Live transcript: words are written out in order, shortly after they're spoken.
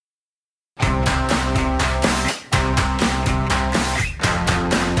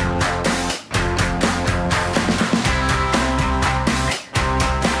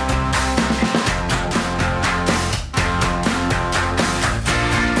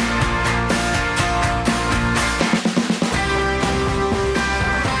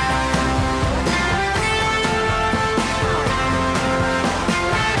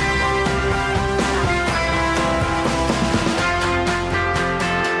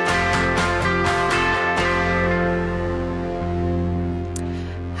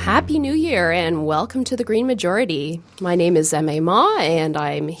Happy New Year and welcome to the Green Majority. My name is M.A. Ma and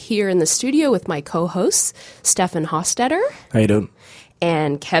I'm here in the studio with my co-hosts, Stefan Hostetter. How you doing?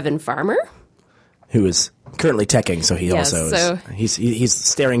 And Kevin Farmer. Who is currently teching, so he also is. He's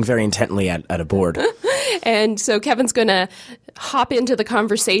staring very intently at a board. And so Kevin's going to hop into the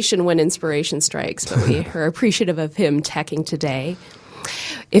conversation when inspiration strikes, but we are appreciative of him teching today.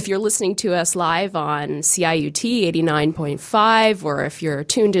 If you're listening to us live on CIUT 89.5, or if you're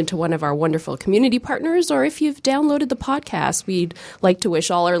tuned into one of our wonderful community partners, or if you've downloaded the podcast, we'd like to wish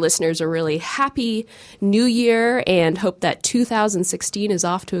all our listeners a really happy new year and hope that 2016 is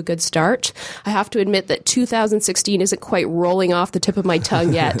off to a good start. I have to admit that 2016 isn't quite rolling off the tip of my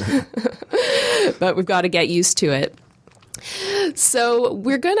tongue yet, but we've got to get used to it. So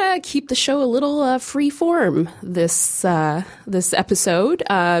we're going to keep the show a little free form this episode.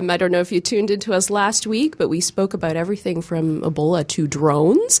 I don't know if you tuned into us last week, but we spoke about everything from Ebola to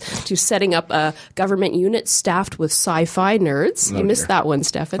drones to setting up a government unit staffed with sci-fi nerds. You missed that one,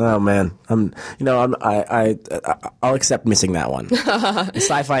 Stefan. Oh man, I'll accept missing that one.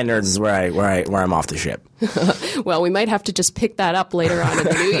 Sci-fi nerds is where I'm off the ship. Well, we might have to just pick that up later on in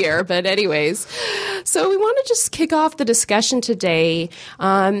the new year. But anyways, so we want to just kick off the discussion today.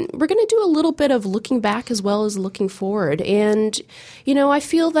 We're going to do a little bit of looking back as well as looking forward. And, I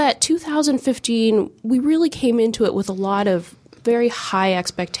feel that 2015, we really came into it with a lot of very high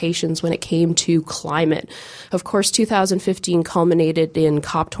expectations when it came to climate. Of course, 2015 culminated in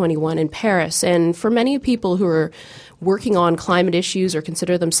COP21 in Paris. And for many people who are working on climate issues or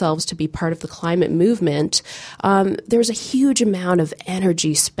consider themselves to be part of the climate movement, there's a huge amount of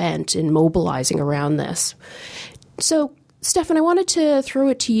energy spent in mobilizing around this. So, Stefan, I wanted to throw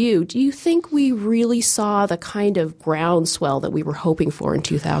it to you. Do you think we really saw the kind of groundswell that we were hoping for in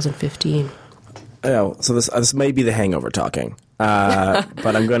 2015? Oh, so this may be the hangover talking,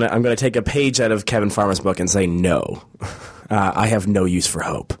 but I'm gonna take a page out of Kevin Farmer's book and say no. I have no use for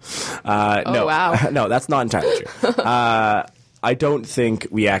hope. No, wow. No, that's not entirely true. I don't think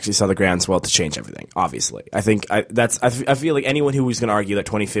we actually saw the groundswell to change everything. Obviously, I feel like anyone who was going to argue that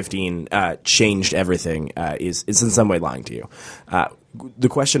 2015 changed everything is in some way lying to you. The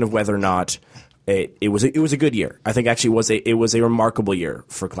question of whether or not it was a good year, I think actually it was a remarkable year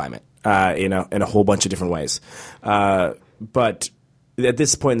for climate in a whole bunch of different ways. But at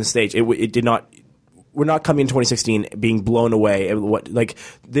this point in the stage, it did not. We're not coming in 2016 being blown away.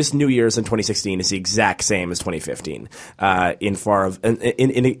 This New Year's in 2016 is the exact same as 2015 insofar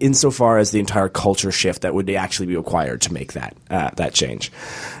as the entire culture shift that would actually be required to make that change.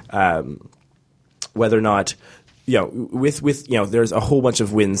 Whether or not, there's a whole bunch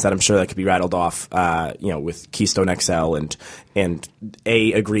of wins that I'm sure that could be rattled off, with Keystone XL and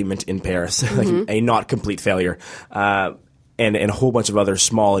a agreement in Paris, Mm-hmm. a not complete failure. And a whole bunch of other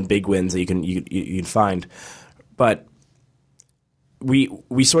small and big wins that you can find, but we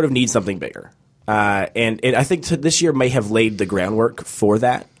sort of need something bigger, and I think this year may have laid the groundwork for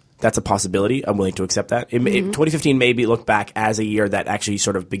that. That's a possibility. I'm willing to accept that. 2015 maybe look back as a year that actually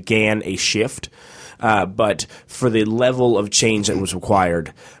sort of began a shift, but for the level of change that was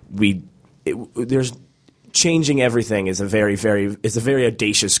required, there's changing everything is a very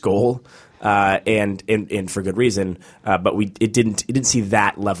audacious goal. And for good reason, but it didn't see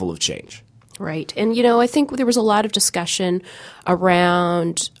that level of change. Right. And, I think there was a lot of discussion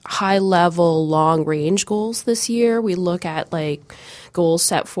around high-level, long-range goals this year. We look at, goals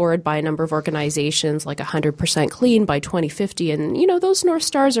set forward by a number of organizations, like 100% clean by 2050. And, those North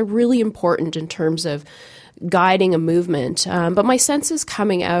Stars are really important in terms of guiding a movement. But my sense is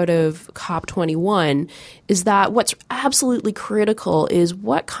coming out of COP21 is that what's absolutely critical is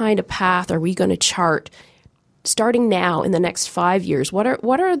what kind of path are we going to chart starting now in the next 5 years. What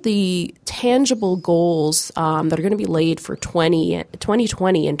are the tangible goals that are going to be laid for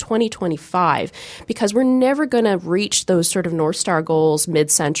 2020 and 2025? Because we're never going to reach those sort of North Star goals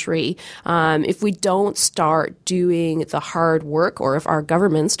mid-century if we don't start doing the hard work, or if our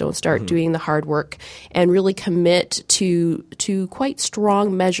governments don't start doing the hard work and really commit to quite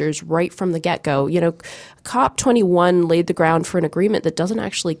strong measures right from the get-go. COP21 laid the ground for an agreement that doesn't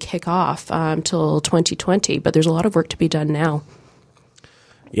actually kick off till 2020, but there's a lot of work to be done now.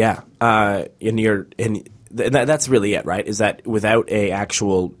 Yeah, that's really it, right? Is that without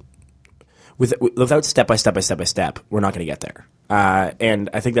step by step, we're not going to get there. And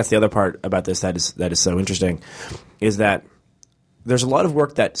I think that's the other part about this that is so interesting, is that there's a lot of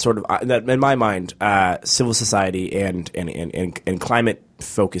work that sort of that in my mind, civil society and climate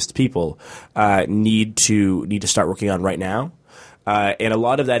focused people need to start working on right now, and a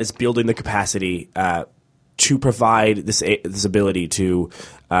lot of that is building the capacity to provide this ability to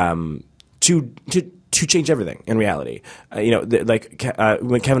change everything in reality.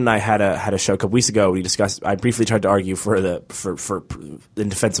 When Kevin and I had a show a couple weeks ago, I briefly tried to argue for in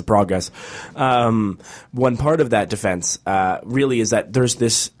defense of progress. One part of that defense really is that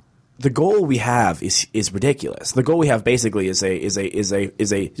the goal we have is ridiculous. The goal we have basically is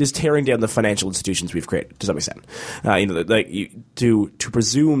just tearing down the financial institutions we've created to some extent. To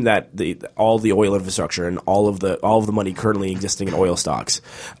presume that all the oil infrastructure and all of the money currently existing in oil stocks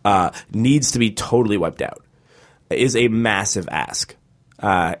needs to be totally wiped out is a massive ask.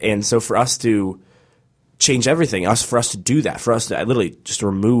 And so for us to change everything, for us to do that, for us to literally just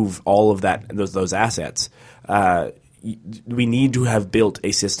remove all of those assets. We need to have built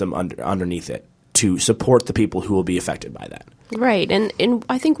a system underneath it to support the people who will be affected by that. Right. And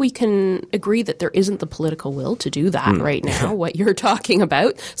I think we can agree that there isn't the political will to do that right now, what you're talking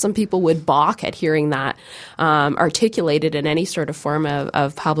about. Some people would balk at hearing that articulated in any sort of form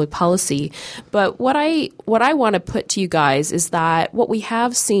of public policy. But what I want to put to you guys is that what we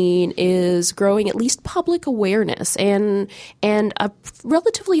have seen is growing at least public awareness and a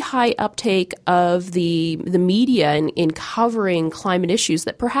relatively high uptake of the media in covering climate issues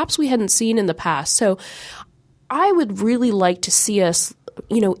that perhaps we hadn't seen in the past. So I would really like to see us,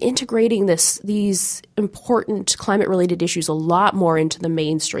 integrating these important climate-related issues a lot more into the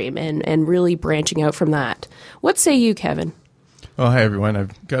mainstream and really branching out from that. What say you, Kevin? Oh, hi, everyone.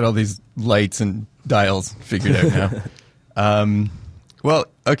 I've got all these lights and dials figured out now. Well,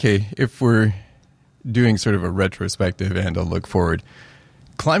 okay, if we're doing sort of a retrospective and a look forward,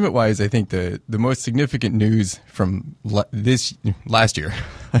 climate-wise, I think the most significant news from this last year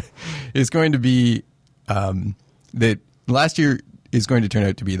is going to be that last year is going to turn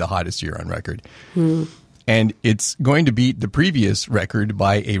out to be the hottest year on record. And it's going to beat the previous record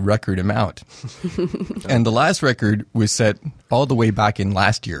by a record amount. And the last record was set all the way back in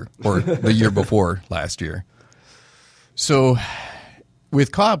last year, or the year before last year. So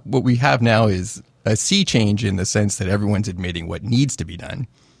with COP, what we have now is a sea change in the sense that everyone's admitting what needs to be done,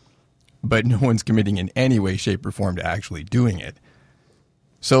 but no one's committing in any way, shape, or form to actually doing it.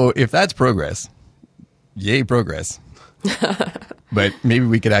 So if that's progress, yay, progress. But maybe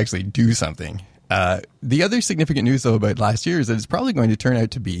we could actually do something. The other significant news, though, about last year is that it's probably going to turn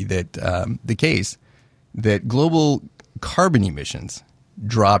out to be that the case that global carbon emissions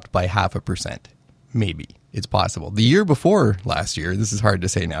dropped by 0.5%. Maybe. It's possible. The year before last year, this is hard to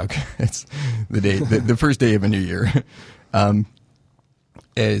say now, it's the first day of a new year, and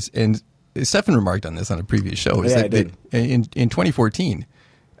Stefan remarked on this on a previous show, is that in 2014,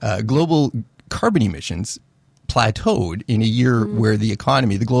 global carbon emissions plateaued in a year where the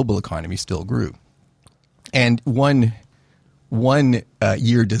global economy still grew. And one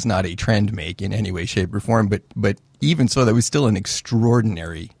year does not a trend make in any way, shape, or form, but even so, that was still an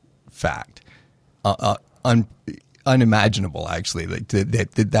extraordinary fact. Unimaginable, actually, like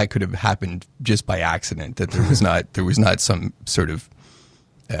that could have happened just by accident. That there was not some sort of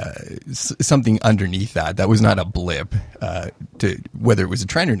something underneath that was not a blip. To whether it was a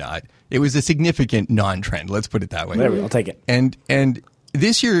trend or not, it was a significant non-trend. Let's put it that way. There we go. I'll take it. And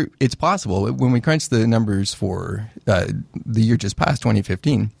this year, it's possible when we crunch the numbers for the year just past,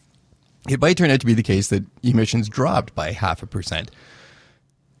 2015. It might turn out to be the case that emissions dropped by 0.5%.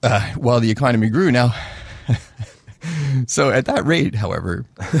 While the economy grew. Now, so at that rate, however,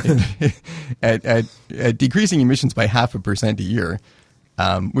 at decreasing emissions by 0.5% a year,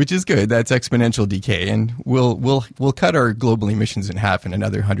 which is good, that's exponential decay, and we'll cut our global emissions in half in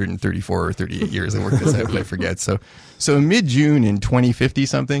another 134 or 38 years. I worked this out, but I forget. So mid-June in 2050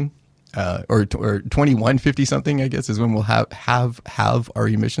 something, or 2150 something, I guess, is when we'll have our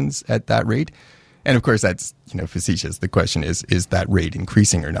emissions at that rate. And of course, that's facetious. The question is that rate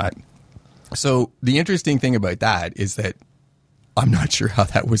increasing or not? So the interesting thing about that is that I'm not sure how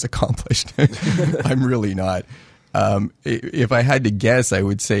that was accomplished. I'm really not. If I had to guess, I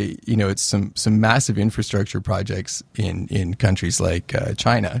would say it's some massive infrastructure projects in countries like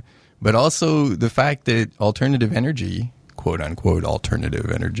China, but also the fact that alternative energy, quote unquote alternative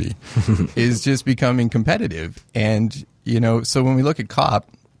energy, is just becoming competitive. And so when we look at COP.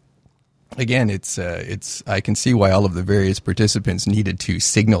 Again, it's. I can see why all of the various participants needed to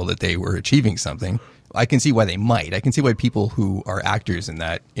signal that they were achieving something. I can see why they might. I can see why people who are actors in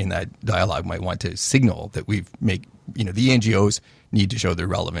that dialogue might want to signal that the NGOs need to show they're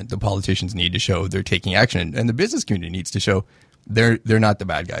relevant. The politicians need to show they're taking action, and the business community needs to show they're not the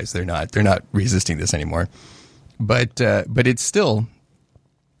bad guys. They're not resisting this anymore. But it's still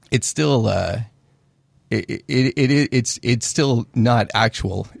it's still not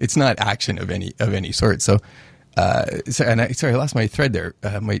actual. It's not action of any sort. So. I lost my thread there.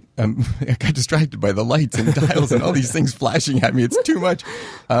 I got distracted by the lights and dials and all these things flashing at me. It's too much.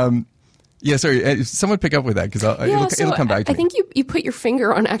 Sorry. Someone pick up with that because it'll come back to me. I think you put your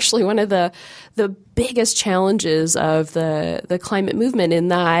finger on actually one of the biggest challenges of the climate movement in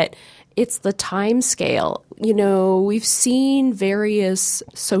that it's the time scale. You know, we've seen various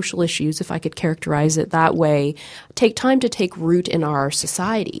social issues, if I could characterize it that way, take time to take root in our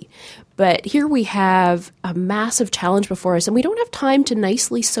society. But here we have a massive challenge before us, and we don't have time to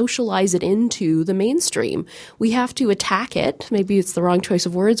nicely socialize it into the mainstream. We have to attack it, maybe it's the wrong choice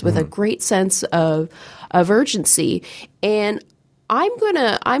of words, with a great sense of urgency. And I'm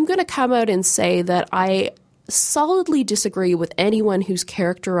gonna come out and say that I solidly disagree with anyone who's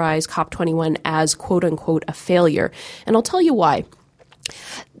characterized COP21 as quote-unquote a failure. And I'll tell you why.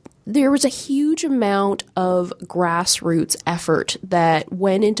 There was a huge amount of grassroots effort that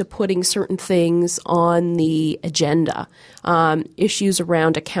went into putting certain things on the agenda. Issues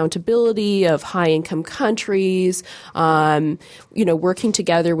around accountability of high-income countries, working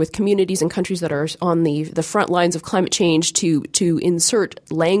together with communities and countries that are on the front lines of climate change to insert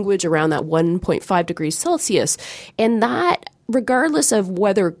language around that 1.5 degrees Celsius. And that, regardless of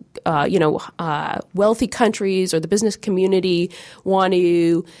whether wealthy countries or the business community want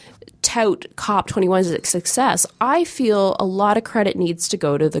to tout COP21 as a success, I feel a lot of credit needs to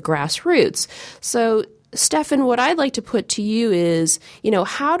go to the grassroots. So, Stefan, what I'd like to put to you is,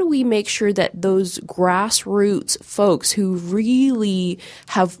 how do we make sure that those grassroots folks who really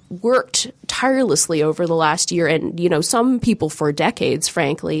have worked tirelessly over the last year and, some people for decades,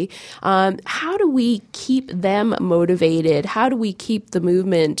 frankly, how do we keep them motivated? How do we keep the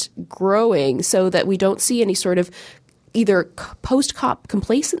movement growing so that we don't see any sort of either post-COP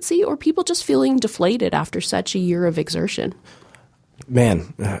complacency or people just feeling deflated after such a year of exertion?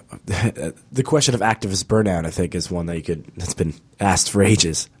 Man, the question of activist burnout, I think, is one that's been asked for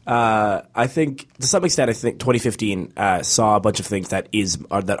ages. I think, to some extent, 2015 saw a bunch of things that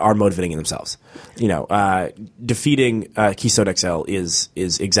are motivating in themselves. Defeating Keystone XL is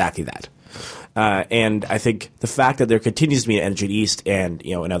exactly that. And I think the fact that there continues to be an Energy East and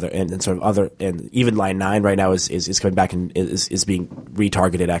and even Line 9 right now is coming back and is being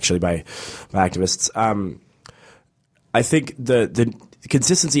retargeted actually by activists. I think the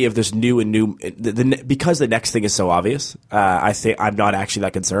consistency of this new because the next thing is so obvious. I think I'm not actually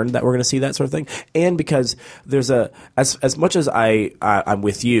that concerned that we're going to see that sort of thing, and because there's as much as I'm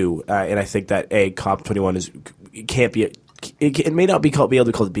with you, and I think that COP21 it may not be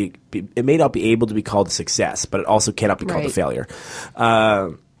able to be called a success, but it also cannot be called a failure.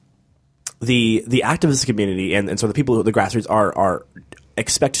 The activist community and so the people, the grassroots are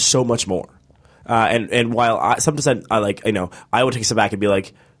expect so much more. And while sometimes I would take a step back and be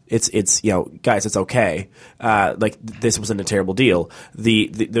like, it's guys, it's okay. This wasn't a terrible deal.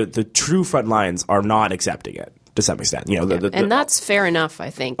 The true front lines are not accepting it to some extent. And that's fair enough, I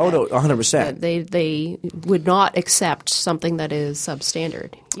think. Oh no, 100%. They would not accept something that is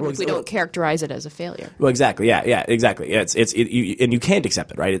substandard, even if we don't characterize it as a failure. Well, exactly. Yeah, exactly. Yeah, and you can't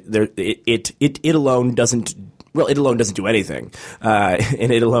accept it, right? It alone doesn't. Well, it alone doesn't do anything,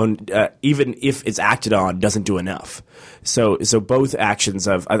 and it alone, even if it's acted on, doesn't do enough. So both actions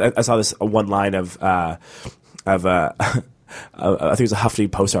of I saw this one line of I think it was a Huffington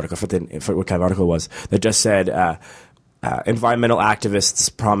Post article. For what kind of article it was that just said environmental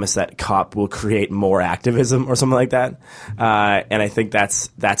activists promise that COP will create more activism or something like that. And I think that's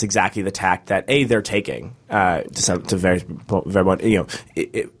exactly the tack that they're taking to very much.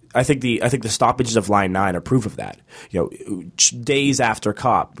 I think the stoppages of Line 9 are proof of that. Days after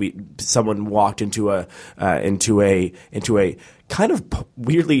COP, someone walked into a kind of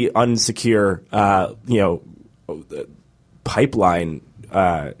weirdly unsecure pipeline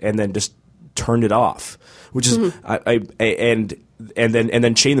and then just turned it off, which is and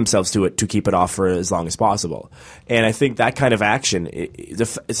then chain themselves to it to keep it off for as long as possible. And I think that kind of action,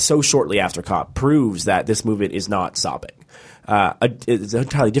 so shortly after COP, proves that this movement is not stopping. It's an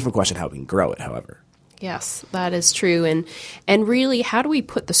entirely different question how we can grow it, however. Yes, that is true. And really, how do we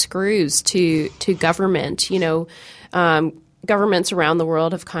put the screws to government? governments around the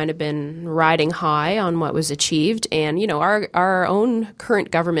world have kind of been riding high on what was achieved. And, our own current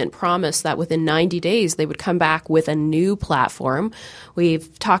government promised that within 90 days they would come back with a new platform.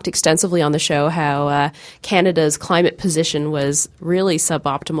 We've talked extensively on the show how Canada's climate position was really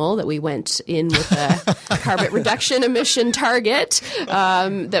suboptimal, that we went in with a carbon reduction emission target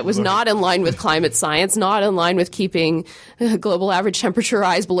that was not in line with climate science, not in line with keeping global average temperature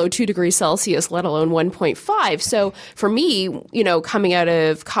rise below 2 degrees Celsius, let alone 1.5. So for me, coming out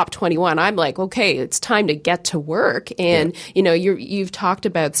of COP21, I'm like, okay, it's time to get to work. And, you've talked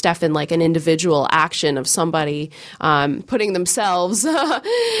about, Stefan, like an individual action of somebody putting themselves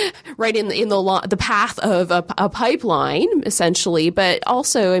right in the path of a pipeline, essentially. But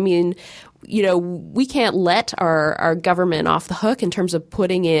also, I mean, we can't let our government off the hook in terms of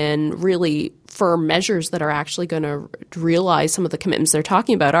putting in really firm measures that are actually going to realize some of the commitments they're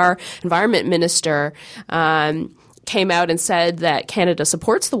talking about. Our environment minister came out and said that Canada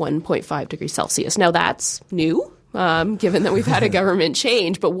supports the 1.5 degrees Celsius. Now, that's new, given that we've had a government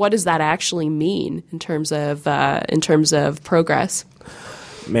change. But what does that actually mean in terms of progress?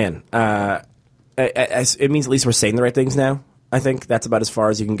 Man, it means at least we're saying the right things now. I think that's about as far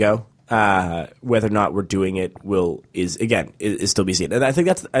as you can go. Whether or not we're doing it is still be seen. And I think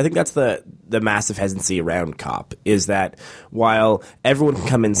that's the massive hesitancy around COP, is that while everyone can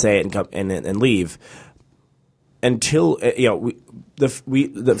come and say it and leave, until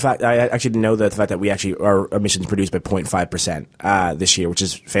the fact I actually know that the fact that we actually our emissions reduced by 0.5% this year, which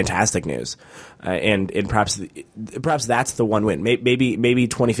is fantastic news, and perhaps that's the one win. Maybe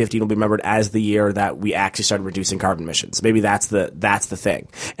 2015 will be remembered as the year that we actually started reducing carbon emissions. Maybe that's the thing.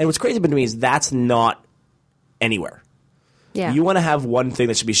 And what's crazy about me is that's not anywhere. Yeah. You want to have one thing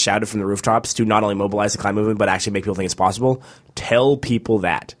that should be shouted from the rooftops to not only mobilize the climate movement but actually make people think it's possible. Tell people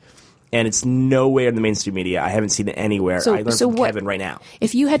that. And it's nowhere in the mainstream media. I haven't seen it anywhere. I learned from Kevin right now.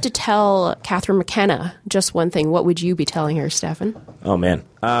 If you had to tell Catherine McKenna just one thing, what would you be telling her, Stefan? Oh, man.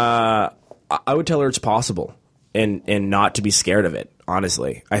 I would tell her it's possible and not to be scared of it,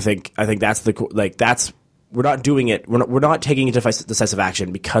 honestly. I think that's we're not doing it. We're not taking decisive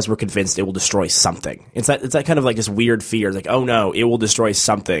action because we're convinced it will destroy something. It's that kind of like this weird fear, like, oh no, it will destroy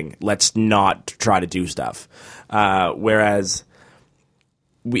something. Let's not try to do stuff. Whereas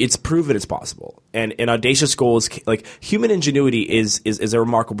it's proven it's possible, and audacious goals, like human ingenuity, is a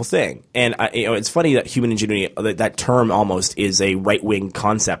remarkable thing. And it's funny that human ingenuity, that term almost is a right wing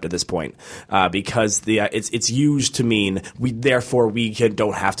concept at this point, because it's used to mean we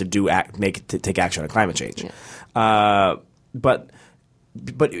don't have to take action on climate change. Yeah. But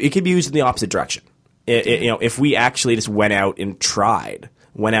it can be used in the opposite direction. If we actually just went out and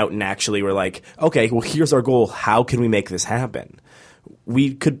actually were like, okay, well, here's our goal. How can we make this happen?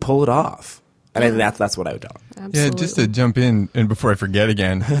 We could pull it off. And I think that's what I would do. Absolutely. Yeah, just to jump in, and before I forget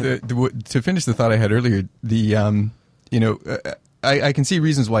again, to finish the thought I had earlier, I can see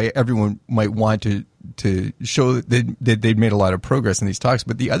reasons why everyone might want to show that they'd made a lot of progress in these talks.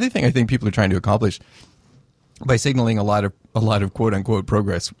 But the other thing I think people are trying to accomplish by signaling a lot of quote unquote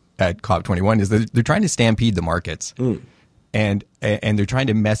progress at COP21 is that they're trying to stampede the markets. Mm. And they're trying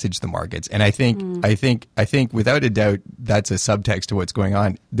to message the markets, and I think without a doubt that's a subtext to what's going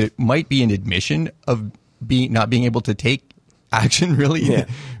on. There might be an admission of not being able to take action, really, yeah.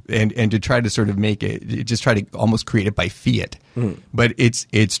 and to try to sort of make it, just try to almost create it by fiat. Mm. But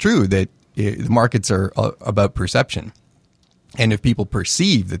it's true that the markets are about perception, and if people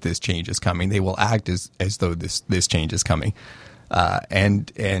perceive that this change is coming, they will act as though this change is coming,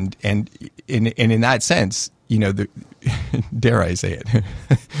 and in that sense. Dare I say it,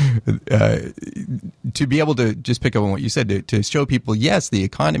 to be able to just pick up on what you said, to show people, yes, the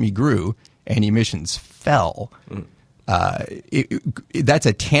economy grew and emissions fell. That's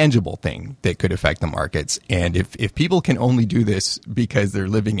a tangible thing that could affect the markets. And if people can only do this because they're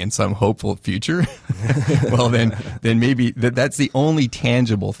living in some hopeful future, well, then maybe that's the only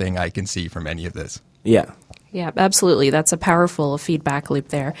tangible thing I can see from any of this. Yeah. Yeah, absolutely. That's a powerful feedback loop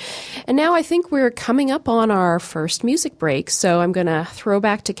there. And now I think we're coming up on our first music break. So I'm going to throw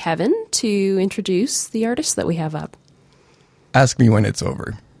back to Kevin to introduce the artists that we have up. Ask me when it's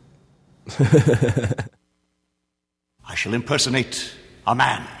over. I shall impersonate a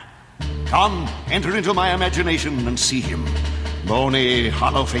man. Come, enter into my imagination and see him. Bony,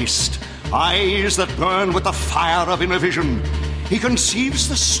 hollow-faced, eyes that burn with the fire of inner vision. He conceives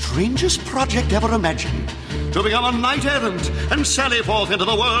the strangest project ever imagined, to become a knight-errant and sally forth into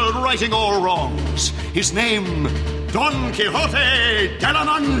the world righting all wrongs. His name, Don Quixote de la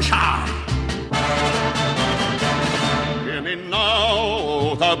Mancha. Hear me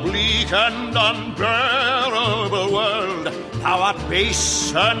now, the bleak and unbearable world thou art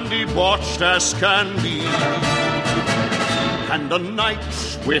base and debauched as can be. And the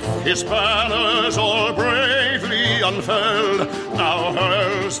knight with his banners all bravely unfurled now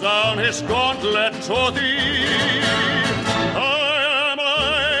hurls down his gauntlet to thee. I am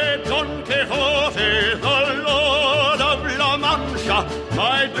I, Don Quixote, the Lord of La Mancha.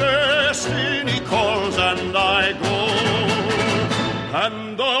 My destiny calls and I go.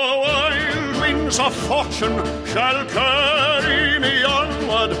 And the wild winds of fortune shall carry me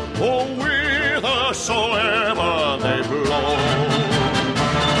onward, oh, whithersoever they blow.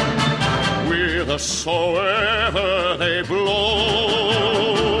 Whithersoever they blow,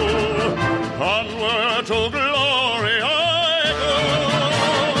 onward to glory I go.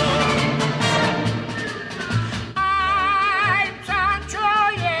 I'm Sancho,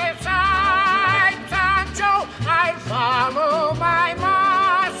 yes, I'm Sancho. I follow my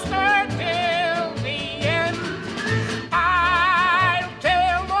master till the end. I'll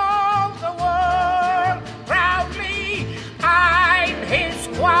tell all the world proudly I'm his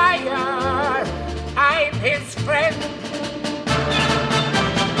squire, I'm his friend.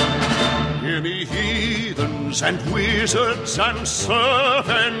 Hear me, heathens and wizards and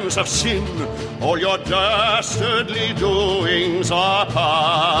servants of sin, all your dastardly doings are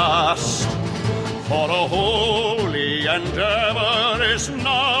past. For a holy endeavor is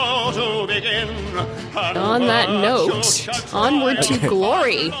now to begin. On that note, onward to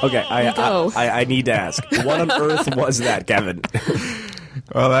glory. Okay, Go. I need to ask, what on earth was that, Kevin?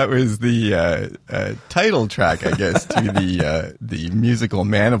 Well, that was the title track, I guess, to the musical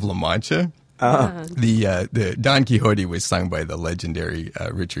Man of La Mancha. The Don Quixote was sung by the legendary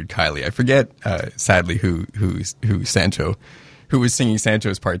Richard Kiley. I forget, sadly, who Sancho, who was singing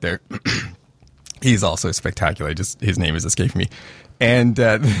Sancho's part there. He's also spectacular. Just his name is escaping me. And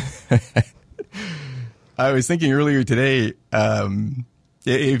I was thinking earlier today,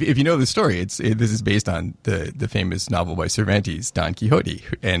 if you know the story, this is based on the famous novel by Cervantes, Don Quixote,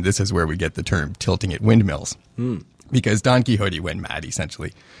 and this is where we get the term tilting at windmills, because Don Quixote went mad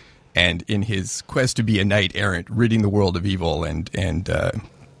essentially, and in his quest to be a knight errant, ridding the world of evil and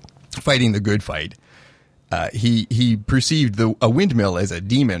fighting the good fight, he perceived a windmill as a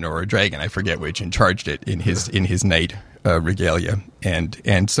demon or a dragon, I forget which, and charged it in his knight regalia,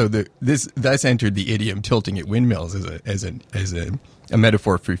 and so this thus entered the idiom tilting at windmills as a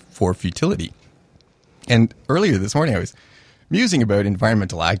metaphor for futility. And earlier this morning, I was musing about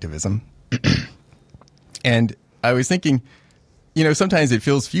environmental activism, and I was thinking, sometimes it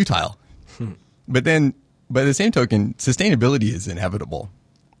feels futile, but then by the same token, sustainability is inevitable.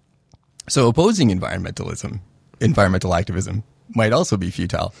 So opposing environmental activism might also be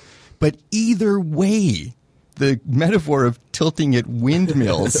futile. But either way, the metaphor of tilting at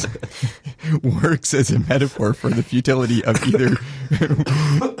windmills works as a metaphor for the futility of either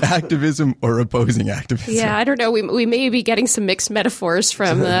activism or opposing activism. Yeah, I don't know. We may be getting some mixed metaphors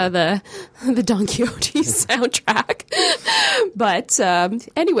from the Don Quixote soundtrack. But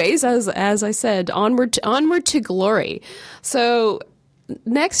anyways, as I said, onward to glory. So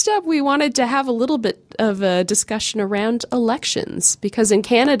next up, we wanted to have a little bit of a discussion around elections, because in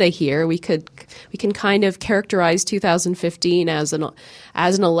Canada here we can kind of characterize 2015 as an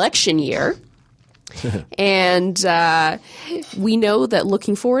election year. And we know that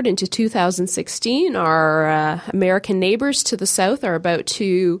looking forward into 2016, our American neighbors to the south are about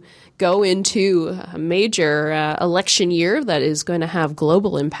to go into a major election year that is going to have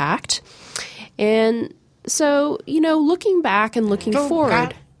global impact. And so, looking back and looking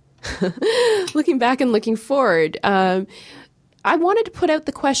forward, I wanted to put out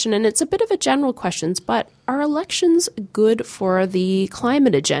the question, and it's a bit of a general question, but are elections good for the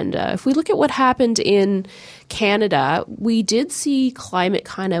climate agenda? If we look at what happened in Canada, we did see climate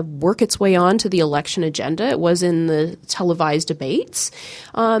kind of work its way onto the election agenda. It was in the televised debates.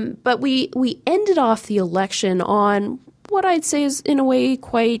 But we ended off the election on what I'd say is, in a way,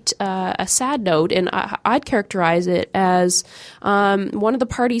 quite a sad note, and I'd characterize it as one of the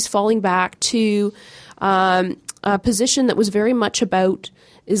parties falling back to a position that was very much about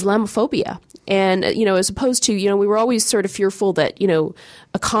Islamophobia. And, as opposed to, we were always sort of fearful that,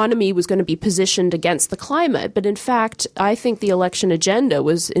 economy was going to be positioned against the climate. But in fact, I think the election agenda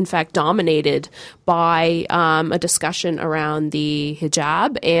was, in fact, dominated by a discussion around the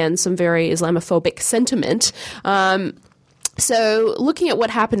hijab and some very Islamophobic sentiment. So looking at what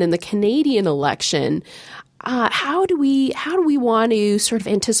happened in the Canadian election, how do we want to sort of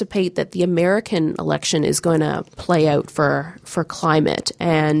anticipate that the American election is going to play out for climate,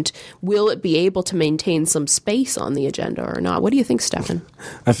 and will it be able to maintain some space on the agenda or not? What do you think, Stefan?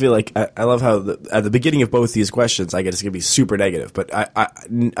 I feel like I love how at the beginning of both these questions, I guess it's going to be super negative, but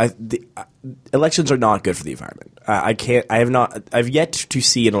elections are not good for the environment. I've yet to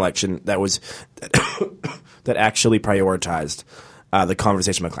see an election that was that actually prioritized the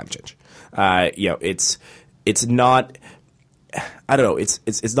conversation about climate change. It's not. I don't know.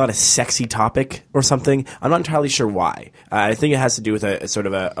 It's not a sexy topic or something. I'm not entirely sure why. I think it has to do with a sort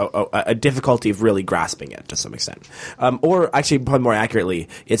of a difficulty of really grasping it to some extent. Or actually, probably more accurately,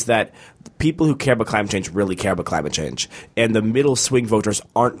 it's that people who care about climate change really care about climate change, and the middle swing voters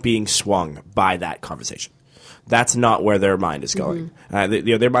aren't being swung by that conversation. That's not where their mind is going.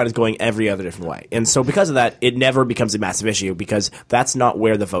 Their mind is going every other different way. And so because of that, it never becomes a massive issue because that's not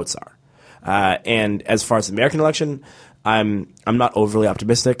where the votes are. And as far as the American election, I'm not overly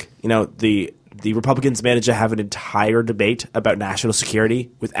optimistic. The Republicans managed to have an entire debate about national security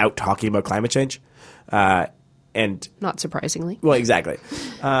without talking about climate change. And not surprisingly. Well, exactly.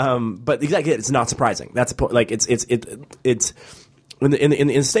 But exactly, it's not surprising. That's like it's in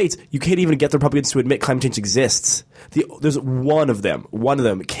the States, you can't even get the Republicans to admit climate change exists. There's one of them,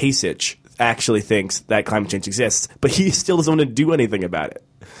 Kasich, actually thinks that climate change exists, but he still doesn't want to do anything about it.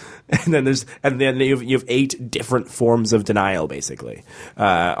 And then you have 8 different forms of denial, basically,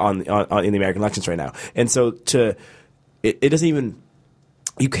 on in the American elections right now. And so it doesn't even.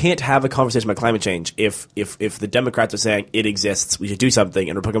 You can't have a conversation about climate change if the Democrats are saying it exists, we should do something,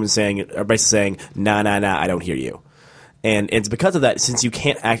 and Republicans are basically saying nah, I don't hear you. And it's because of that, it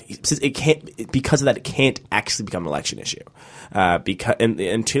can't actually become an election issue,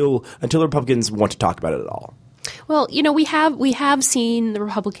 until the Republicans want to talk about it at all. Well, we have seen the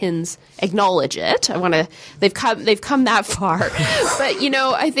Republicans acknowledge it. They've come that far, but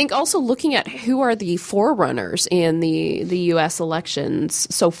I think also looking at who are the forerunners in the U.S.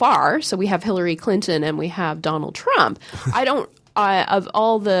 elections so far. So we have Hillary Clinton and we have Donald Trump. Of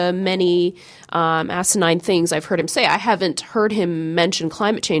all the many asinine things I've heard him say, I haven't heard him mention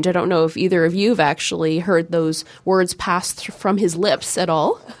climate change. I don't know if either of you have actually heard those words pass from his lips at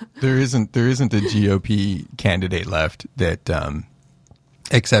all. There isn't a GOP candidate left that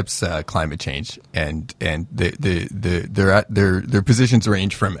accepts climate change, and their positions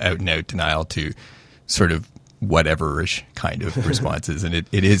range from out and out denial to sort of whatever-ish kind of responses, and it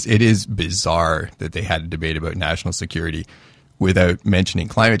is bizarre that they had a debate about national security without mentioning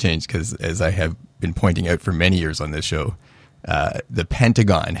climate change, because as I have been pointing out for many years on this show, the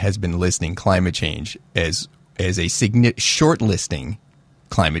Pentagon has been listing climate change as shortlisting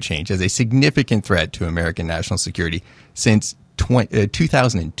climate change as a significant threat to American national security since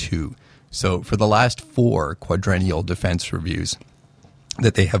 2002. So for the last 4 quadrennial defense reviews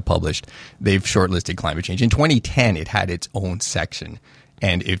that they have published, they've shortlisted climate change. In 2010, it had its own section,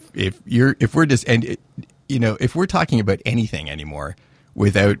 and if we're talking about anything anymore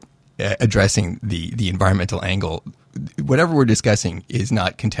without addressing the environmental angle, whatever we're discussing is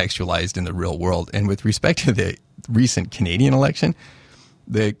not contextualized in the real world. And with respect to the recent Canadian election,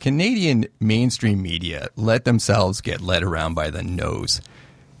 the Canadian mainstream media let themselves get led around by the nose.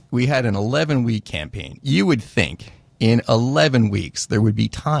 We had an 11-week campaign. You would think in 11 weeks there would be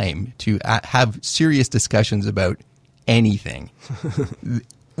time to have serious discussions about anything.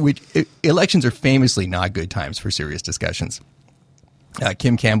 Elections are famously not good times for serious discussions.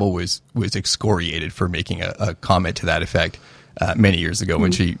 Kim Campbell was excoriated for making a comment to that effect many years ago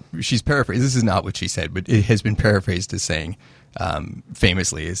when she's paraphrased. This is not what she said, but it has been paraphrased as saying,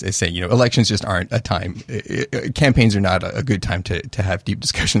 famously, as saying, elections just aren't a time. Campaigns are not a good time to have deep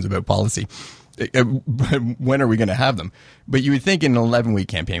discussions about policy. When are we going to have them? But you would think in an 11-week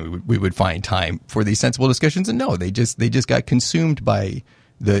campaign we would find time for these sensible discussions, and no, they just got consumed by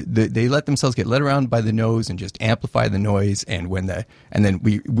they let themselves get led around by the nose and just amplify the noise, and then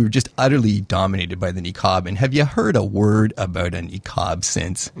we were just utterly dominated by the niqab. And have you heard a word about a niqab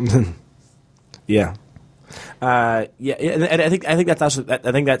since? Yeah. And I think that's also,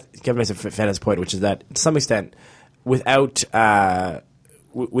 I think that Kevin makes a fantastic point, which is that to some extent, without the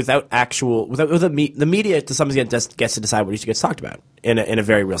media to some extent just gets to decide what gets talked about in a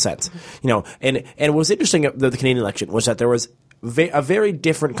very real sense, And what was interesting about the Canadian election was that there was a very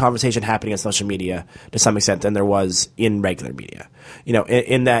different conversation happening on social media to some extent than there was in regular media. You know,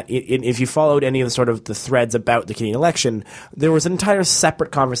 in that if you followed any of the sort of the threads about the Canadian election, there was an entire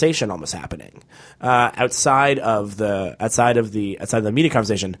separate conversation almost happening outside of the media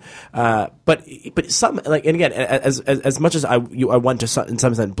conversation. But some, like, and again, as much as I want to in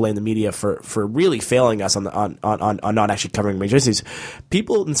some sense blame the media for really failing us on not actually covering major issues,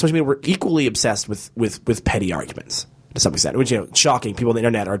 people in social media were equally obsessed with petty arguments to some extent, which, you know, shocking. People on the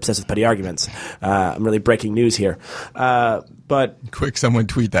internet are obsessed with petty arguments. I'm really breaking news here. But quick, someone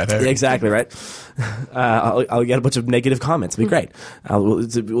tweet that out. Exactly, right. I'll get a bunch of negative comments. It'll be great.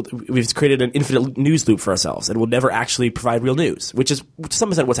 We've created an infinite news loop for ourselves, and we'll never actually provide real news, which is to some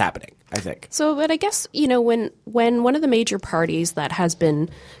extent what's happening, I think. So, but I guess, you know, when one of the major parties that has been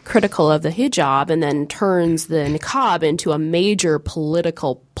critical of the hijab and then turns the niqab into a major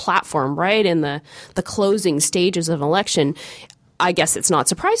political platform, right, in the closing stages of an election, I guess it's not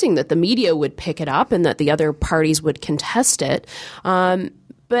surprising that the media would pick it up and that the other parties would contest it.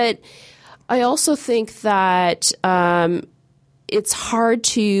 But I also think that it's hard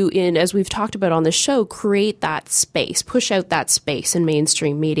to, as we've talked about on the show, create that space, push out that space in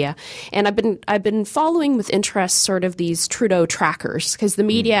mainstream media. And I've been following with interest sort of these Trudeau trackers, because the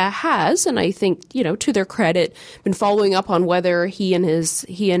media has, and I think, you know, to their credit, been following up on whether he and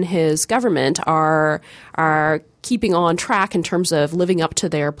his government are keeping on track in terms of living up to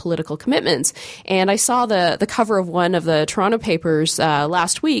their political commitments. And I saw the cover of one of the Toronto papers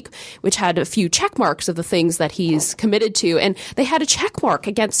last week, which had a few check marks of the things that he's committed to. And they had a check mark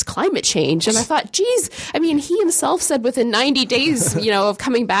against climate change. And I thought, geez, I mean, he himself said within 90 days, you know, of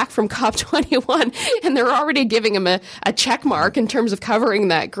coming back from COP21, and they're already giving him a check mark in terms of covering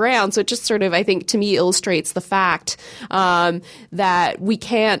that ground. So it just sort of, I think, to me, illustrates the fact that we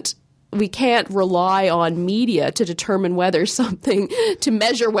can't rely on media to determine to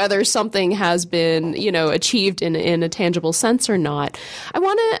measure whether something has been, you know, achieved in a tangible sense or not. I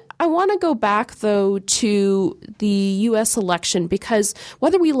want to go back, though, to the U.S. election, because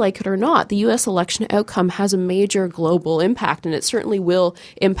whether we like it or not, the U.S. election outcome has a major global impact, and it certainly will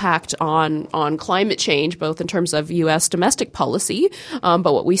impact on climate change, both in terms of U.S. domestic policy,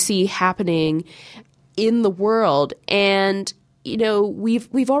 but what we see happening in the world. And you know,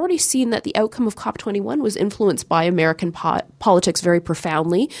 we've already seen that the outcome of COP21 was influenced by American politics very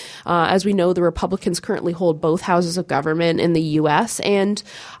profoundly. As we know, the Republicans currently hold both houses of government in the U.S., and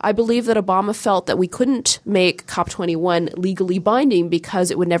I believe that Obama felt that we couldn't make COP21 legally binding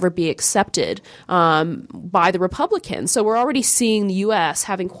because it would never be accepted by the Republicans. So we're already seeing the U.S.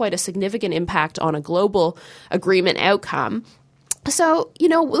 having quite a significant impact on a global agreement outcome. So, you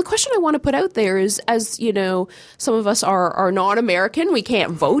know, the question I want to put out there is, as you know, some of us are non-American. We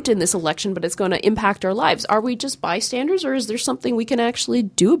can't vote in this election, but it's going to impact our lives. Are we just bystanders, or is there something we can actually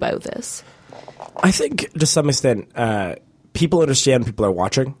do about this? I think to some extent, people understand people are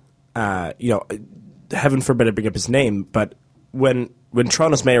watching. You know, heaven forbid I bring up his name, but when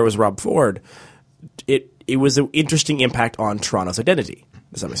Toronto's mayor was Rob Ford, it was an interesting impact on Toronto's identity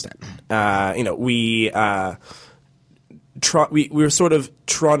to some extent. You know, we were sort of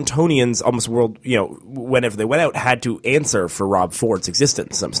Torontonians, almost world, you know, whenever they went out, had to answer for Rob Ford's existence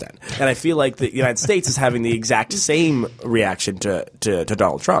to some extent. And I feel like the United States is having the exact same reaction to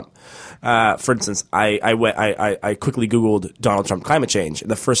Donald Trump. For instance, I quickly Googled Donald Trump climate change,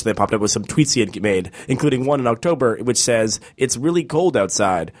 and the first thing that popped up was some tweets he had made, including one in October, which says, "It's really cold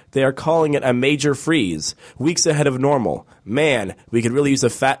outside. They are calling it a major freeze. Weeks ahead of normal. Man, we could really use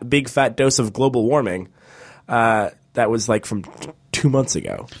a big fat dose of global warming." That was like from 2 months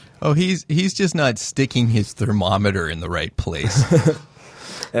ago. Oh, he's just not sticking his thermometer in the right place.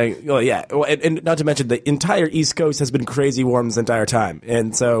 Well, yeah, and not to mention the entire East Coast has been crazy warm this entire time,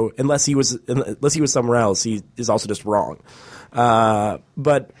 and so unless he was somewhere else, he is also just wrong.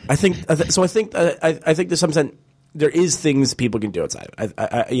 But I think I think there's some sense there is things people can do outside.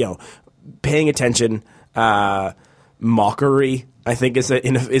 You know, paying attention, mockery, I think is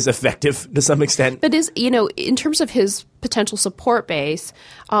effective to some extent. But is, you know, in terms of his potential support base,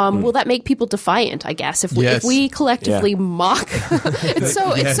 will that make people defiant? I guess if we collectively mock, it's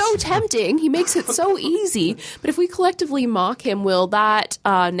so tempting. He makes it so easy. But if we collectively mock him, will that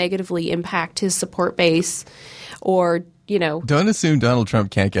negatively impact his support base? Or, you know, don't assume Donald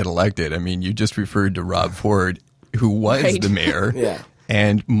Trump can't get elected. I mean, you just referred to Rob Ford, who was the mayor. Yeah.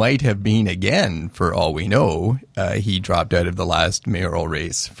 And might have been again, for all we know. He dropped out of the last mayoral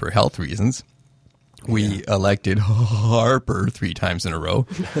race for health reasons. We elected Harper 3 times in a row.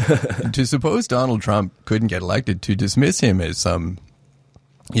 To suppose Donald Trump couldn't get elected, to dismiss him as some,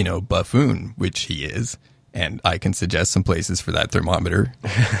 you know, buffoon, which he is and I can suggest some places for that thermometer.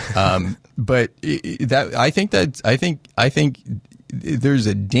 But I think there's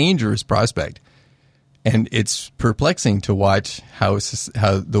a dangerous prospect, and it's perplexing to watch how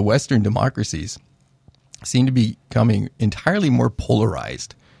the Western democracies seem to be becoming entirely more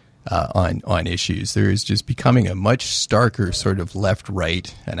polarized on issues. There is just becoming a much starker sort of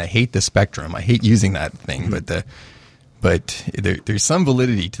left-right, and I hate the spectrum. I hate using that thing, but there's some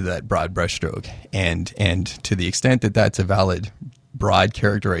validity to that broad brushstroke, and to the extent that that's a valid broad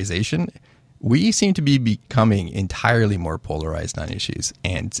characterization, we seem to be becoming entirely more polarized on issues,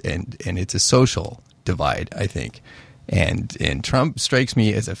 and it's a social divide, I think. And Trump strikes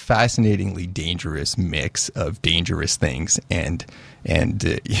me as a fascinatingly dangerous mix of dangerous things. And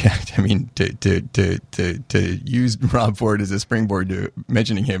yeah, I mean, to use Rob Ford as a springboard to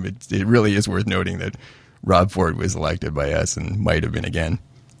mentioning him, it really is worth noting that Rob Ford was elected by us and might have been again.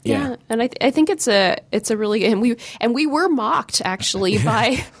 Yeah, and I think it's a really, and we were mocked actually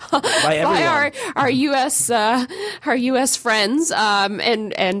by by our U.S. friends,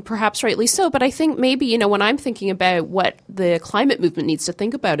 and perhaps rightly so. But I think maybe, when I'm thinking about what the climate movement needs to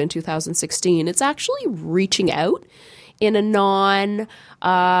think about in 2016, it's actually reaching out in a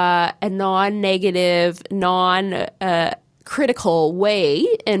non-negative, critical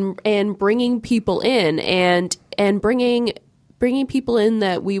way, and bringing people in and bringing people in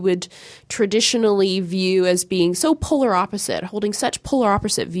that we would traditionally view as being so polar opposite, holding such polar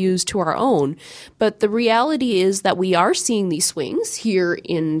opposite views to our own. But the reality is that we are seeing these swings here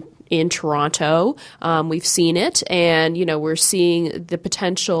in Toronto. We've seen it, and we're seeing the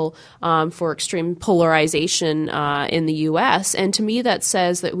potential for extreme polarization in the U.S. And to me, that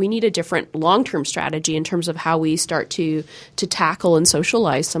says that we need a different long-term strategy in terms of how we start to tackle and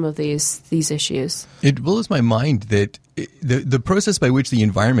socialize some of these issues. It blows my mind that the process by which the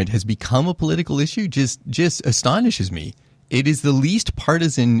environment has become a political issue just astonishes me. It is the least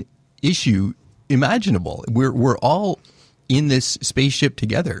partisan issue imaginable. We're all in this spaceship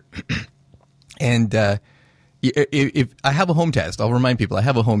together. And if I have a home test, I'll remind people I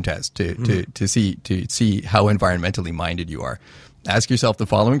have a home test to see how environmentally minded you are. Ask yourself the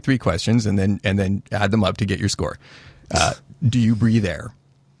following 3 questions and then add them up to get your score. Do you breathe air?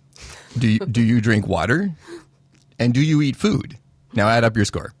 Do you drink water? And do you eat food? Now add up your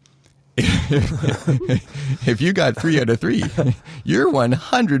score. If you got 3 out of 3, you're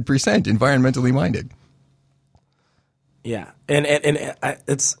 100% environmentally minded. Yeah, and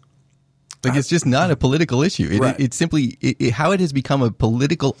it's like it's just not a political issue. Right. It's simply how it has become a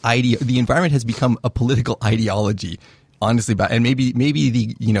political idea. The environment has become a political ideology, honestly. And maybe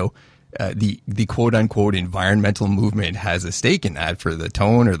the quote unquote environmental movement has a stake in that for the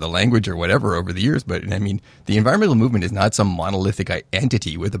tone or the language or whatever over the years. But I mean, the environmental movement is not some monolithic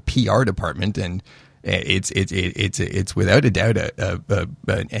entity with a PR department, and it's without a doubt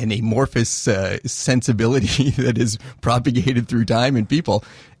an amorphous sensibility that is propagated through time and people,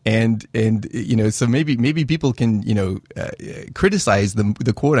 and so maybe people can criticize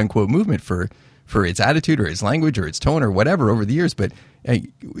the quote unquote movement for its attitude or its language or its tone or whatever over the years, but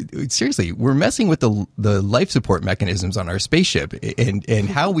seriously, we're messing with the life support mechanisms on our spaceship, and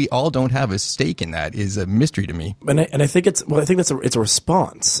how we all don't have a stake in that is a mystery to me. And I think it's a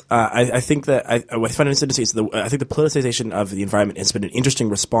response. I think that what I find interesting is I think the politicization of the environment has been an interesting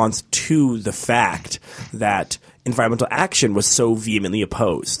response to the fact that environmental action was so vehemently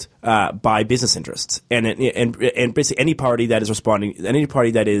opposed by business interests, and basically any party that is responding, any party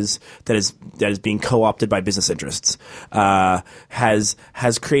that is being co-opted by business interests has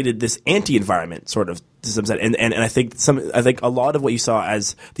created this anti-environment sort of to some extent, and I think a lot of what you saw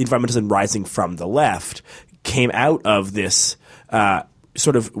as the environmentalism rising from the left came out of this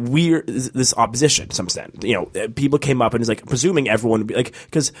sort of weird this opposition to some extent. People came up and it's like presuming everyone would be like,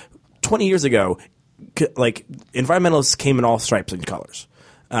 because 20 years ago, like environmentalists came in all stripes and colors.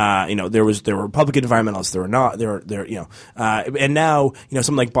 There were Republican environmentalists, there were not, and now,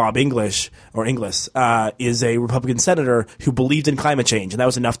 someone like Bob Inglis is a Republican senator who believed in climate change, and that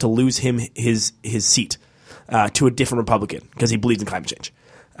was enough to lose him his seat to a different Republican because he believed in climate change.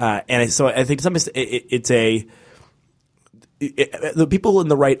 So I think to some extent the people in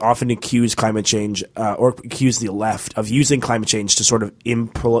the right often accuse climate change or accuse the left of using climate change to sort of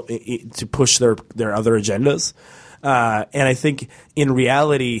to push their other agendas. And I think in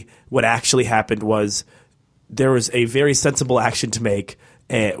reality, what actually happened was there was a very sensible action to make.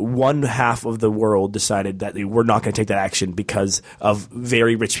 One half of the world decided that they were not going to take that action because of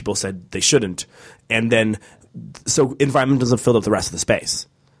very rich people said they shouldn't. And then so environmentalism filled up the rest of the space,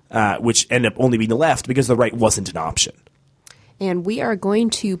 which ended up only being the left because the right wasn't an option. And we are going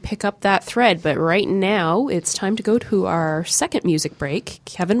to pick up that thread. But right now, it's time to go to our second music break.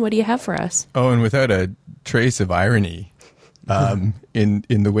 Kevin, what do you have for us? Oh, and without a trace of irony, in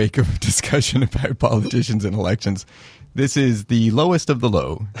the wake of discussion about politicians and elections, this is the lowest of the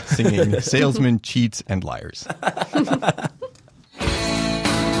low, singing Salesmen, Cheats, and Liars.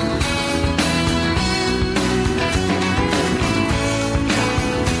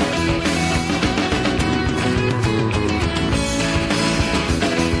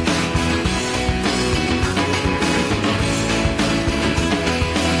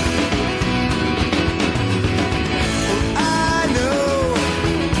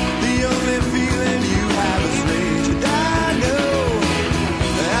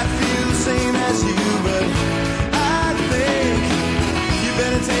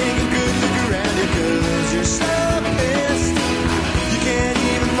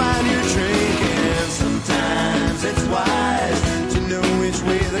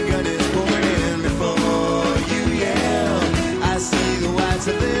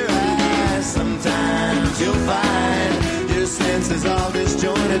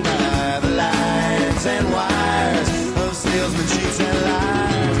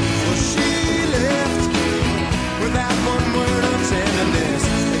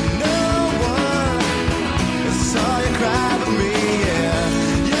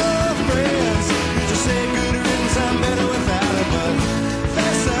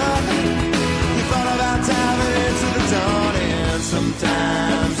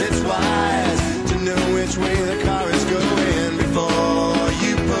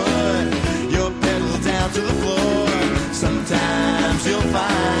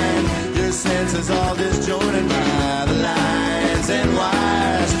 All disjointed by the lines and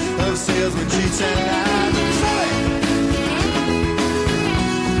wires of salesmen, cheats, and lies.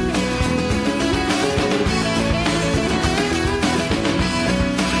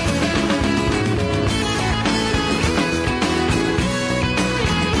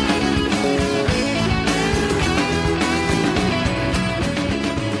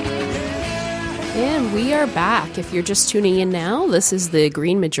 And we are back. If you're just tuning in now, this is the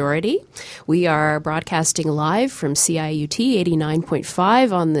Green Majority. We are broadcasting live from CIUT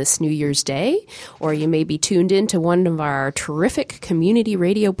 89.5 on this New Year's Day, or you may be tuned in to one of our terrific community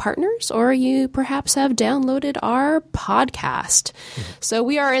radio partners, or you perhaps have downloaded our podcast. So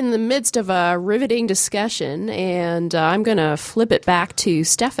we are in the midst of a riveting discussion, and I'm going to flip it back to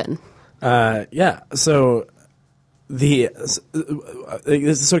Stefan. So this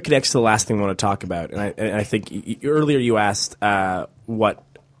sort of connects to the last thing I want to talk about, and I think earlier you asked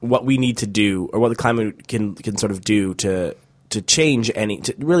what we need to do, or what the climate can sort of do to change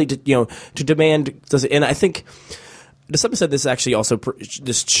to demand. And I think to some extent this actually also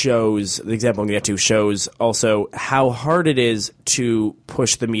this shows, the example I'm going to get to shows also how hard it is to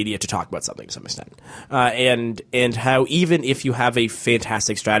push the media to talk about something to some extent, and how even if you have a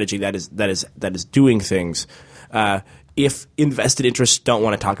fantastic strategy that is doing things, if invested interests don't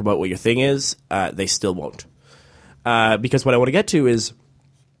want to talk about what your thing is, they still won't. Because what I want to get to is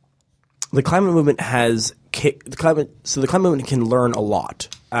the climate movement the climate movement can learn a lot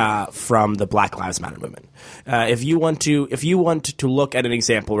from the Black Lives Matter movement. If you want to look at an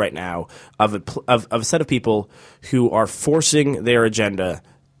example right now of a set of people who are forcing their agenda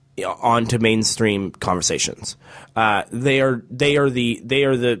onto mainstream conversations, they are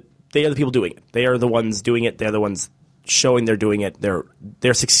the people doing it. They are the ones doing it. They're the ones showing they're doing it.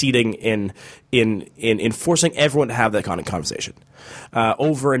 They're succeeding in forcing everyone to have that kind of conversation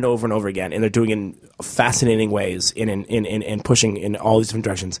over and over and over again, and they're doing it in fascinating ways in pushing in all these different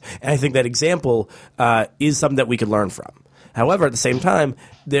directions. And I think that example is something that we could learn from. However, at the same time,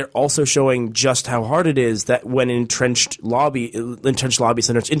 they're also showing just how hard it is that when entrenched lobbyists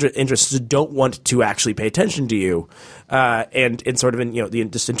and interests don't want to actually pay attention to you, and sort of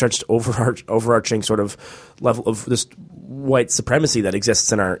this entrenched overarching sort of level of this white supremacy that exists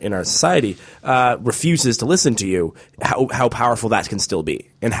in our society refuses to listen to you, how powerful that can still be,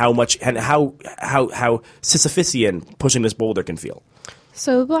 and how Sisyphusian pushing this boulder can feel.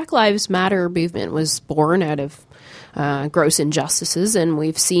 So the Black Lives Matter movement was born out of gross injustices, and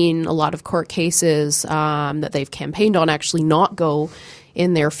we've seen a lot of court cases that they've campaigned on actually not go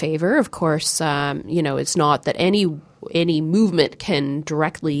in their favor. Of course, it's not that any movement can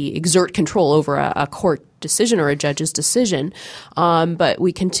directly exert control over a court decision or a judge's decision, but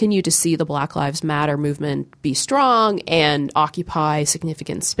we continue to see the Black Lives Matter movement be strong and occupy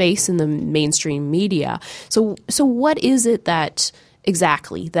significant space in the mainstream media. So what is it that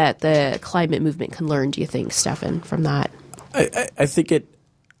exactly that the climate movement can learn, do you think, Stefan, from that? I think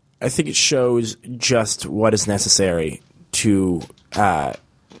it shows just what is necessary to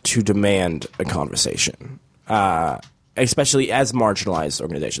demand a conversation, especially as marginalized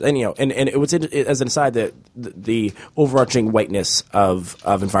organizations. And and it was as an aside that the overarching whiteness of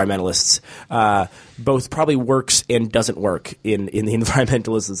environmentalists both probably works and doesn't work in the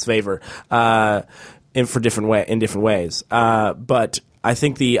environmentalists' favor, in different ways. But I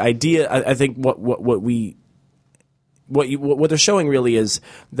think the idea, I think what they're showing really is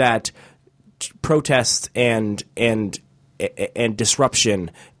that protest and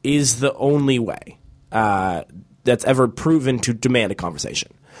disruption is the only way that's ever proven to demand a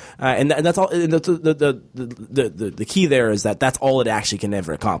conversation, and that's all. And the key there is that that's all it actually can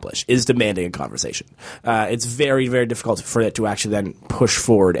ever accomplish is demanding a conversation. It's very, very difficult for it to actually then push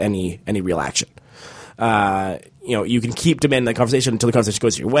forward any real action. You can keep demanding that conversation until the conversation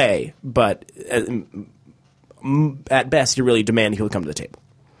goes your way, but at best, you're really demanding people come to the table.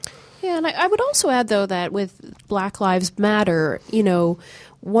 Yeah, and I would also add, though, that with Black Lives Matter,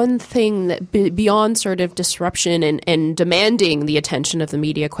 one thing that beyond sort of disruption and demanding the attention of the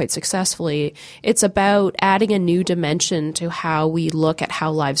media quite successfully, it's about adding a new dimension to how we look at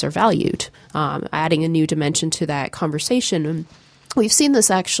how lives are valued, adding a new dimension to that conversation. And we've seen this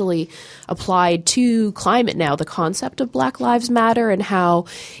actually applied to climate now, the concept of Black Lives Matter, and how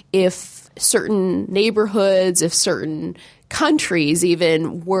if certain neighborhoods, if certain countries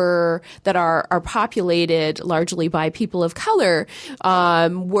even that are populated largely by people of color,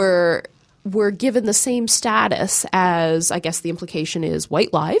 were given the same status as, I guess the implication is,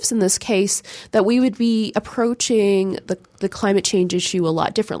 white lives in this case, that we would be approaching the climate change issue a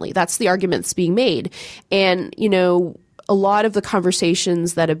lot differently. That's the argument that's being made. And, a lot of the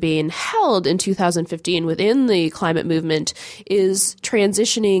conversations that have been held in 2015 within the climate movement is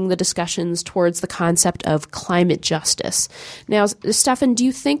transitioning the discussions towards the concept of climate justice. Now, Stefan, do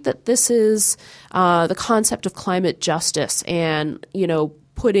you think that this is the concept of climate justice and,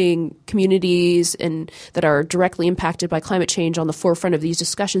 putting communities that are directly impacted by climate change on the forefront of these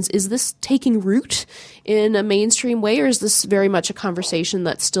discussions, is this taking root in a mainstream way, or is this very much a conversation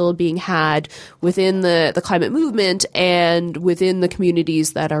that's still being had within the climate movement and within the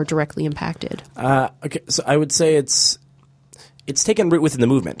communities that are directly impacted? Okay, so I would say it's taken root within the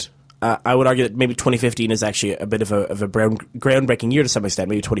movement. I would argue that maybe 2015 is actually a bit of a groundbreaking year to some extent,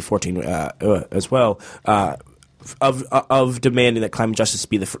 maybe 2014 as well. Of demanding that climate justice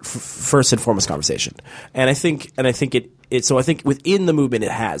be the first and foremost conversation, and I think within the movement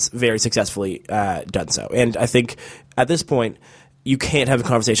it has very successfully done so, and I think at this point you can't have a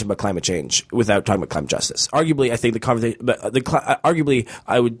conversation about climate change without talking about climate justice. Arguably, I think arguably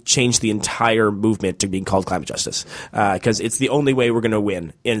I would change the entire movement to being called climate justice because it's the only way we're going to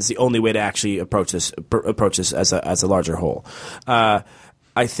win, and it's the only way to actually approach this as a larger whole.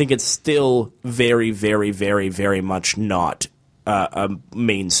 I think it's still very, very, very, very much not a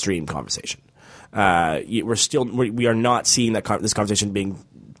mainstream conversation. We are not seeing this conversation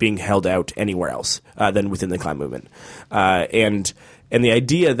being held out anywhere else than within the climate movement. And the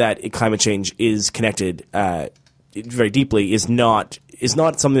idea that climate change is connected very deeply is not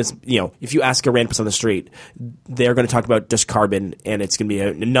something that's, if you ask a random person on the street, they're going to talk about just carbon, and it's going to be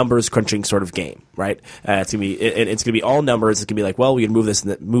a numbers crunching sort of game, right? It's going to be all numbers. It's going to be like, well, we can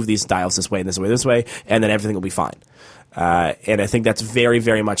move these dials this way and this way, and then everything will be fine. And I think that's very,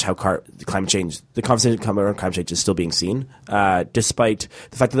 very much how the conversation around climate change is still being seen, despite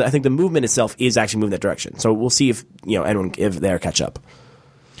the fact that I think the movement itself is actually moving that direction. So we'll see if they'll catch up.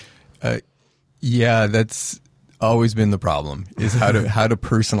 Yeah, that's always been the problem, is how to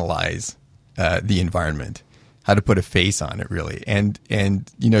personalize the environment, how to put a face on it, really. And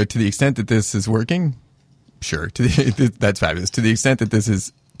to the extent that this is working, sure, that's fabulous. To the extent that this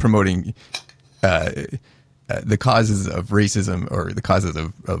is promoting the causes of racism or the causes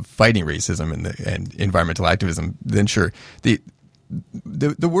of fighting racism and environmental activism, then sure.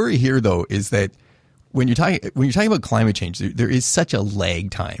 The worry here, though, is that when you're talking about climate change, there is such a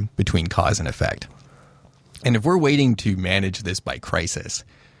lag time between cause and effect. And if we're waiting to manage this by crisis,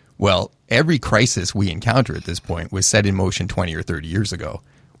 well, every crisis we encounter at this point was set in motion 20 or 30 years ago.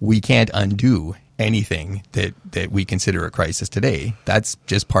 We can't undo anything that we consider a crisis today. That's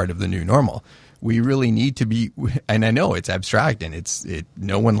just part of the new normal. We really need to be, and I know it's abstract and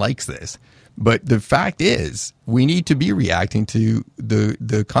no one likes this, but the fact is we need to be reacting to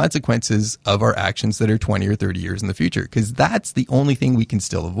the consequences of our actions that are 20 or 30 years in the future, because that's the only thing we can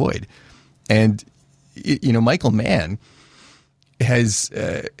still avoid. And Michael Mann has,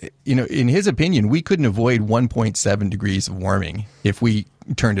 in his opinion, we couldn't avoid 1.7 degrees of warming if we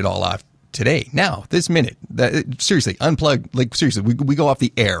turned it all off today. Now, this minute, seriously, unplug. Like seriously, we go off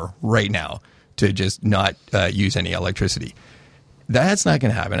the air right now. to just not use any electricity. That's not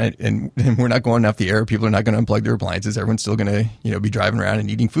going to happen, and we're not going off the air. People are not going to unplug their appliances. Everyone's still going to be driving around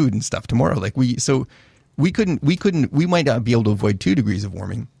and eating food and stuff tomorrow. We might not be able to avoid 2 degrees of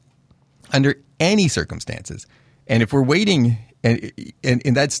warming under any circumstances. And if we're waiting, and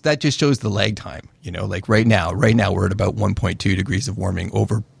that just shows the lag time. Right now we're at about 1.2 degrees of warming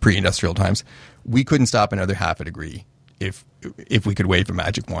over pre-industrial times. We couldn't stop another half a degree if we could wave a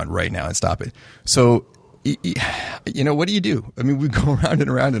magic wand right now and stop it. So, what do you do? I mean, we go around and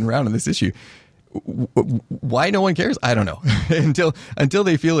around and around on this issue. Why no one cares? I don't know. until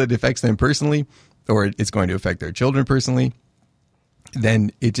they feel it affects them personally, or it's going to affect their children personally,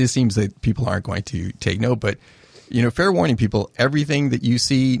 then it just seems that people aren't going to take note. But, fair warning, people, everything that you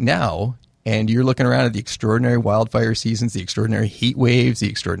see now, and you're looking around at the extraordinary wildfire seasons, the extraordinary heat waves, the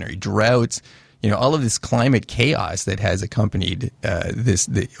extraordinary droughts, all of this climate chaos that has accompanied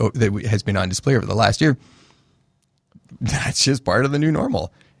that has been on display over the last year, that's just part of the new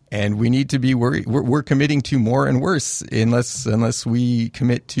normal. And we need to be worried. We're committing to more and worse unless we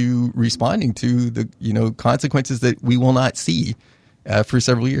commit to responding to the consequences that we will not see for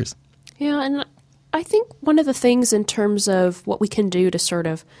several years. Yeah, and I think one of the things in terms of what we can do to sort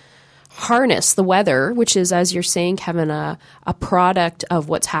of harness the weather, which is, as you're saying, Kevin, a product of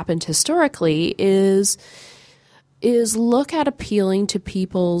what's happened historically, is look at appealing to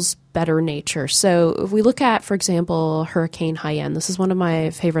people's better nature. So if we look at, for example, Hurricane Haiyan, this is one of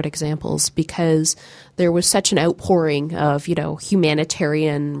my favorite examples because there was such an outpouring of,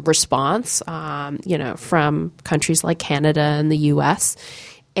 humanitarian response, from countries like Canada and the US.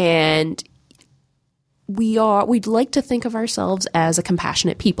 And we'd like to think of ourselves as a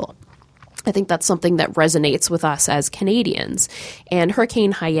compassionate people. I think that's something that resonates with us as Canadians. And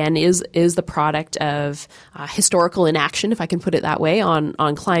Hurricane Haiyan is the product of historical inaction, if I can put it that way, on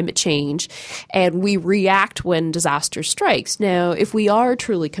climate change. And we react when disaster strikes. Now, if we are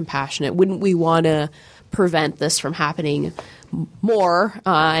truly compassionate, wouldn't we want to prevent this from happening more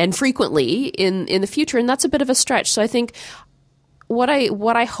and frequently in the future? And that's a bit of a stretch. So I think what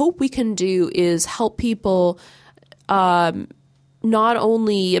I hope we can do is help people not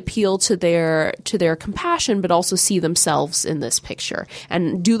only appeal to their compassion, but also see themselves in this picture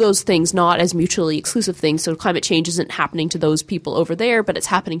and do those things not as mutually exclusive things. So climate change isn't happening to those people over there, but it's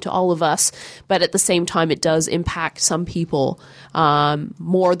happening to all of us. But at the same time, it does impact some people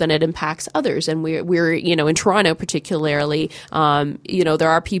more than it impacts others. And we're in Toronto particularly, there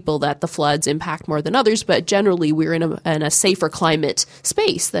are people that the floods impact more than others, but generally we're in a safer climate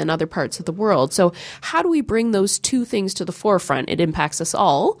space than other parts of the world. So how do we bring those two things to the forefront? It impacts us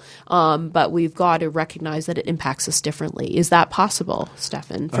all, but we've got to recognize that it impacts us differently. Is that possible,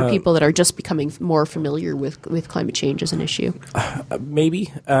 Stefan, for people that are just becoming more familiar with climate change as an issue?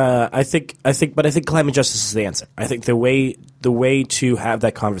 Maybe. I think climate justice is the answer. I think the way to have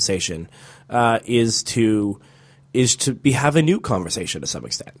that conversation is to have a new conversation to some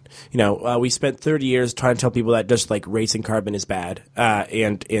extent. We spent 30 years trying to tell people that just like raising carbon is bad,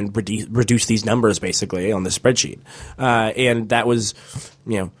 and reduce these numbers basically on the spreadsheet. And that was,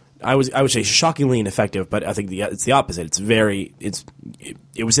 I would say shockingly ineffective, but I think it's the opposite.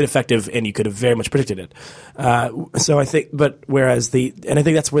 It was ineffective, and you could have very much predicted it. So I think, I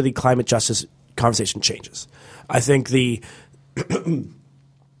think that's where the climate justice conversation changes. I think the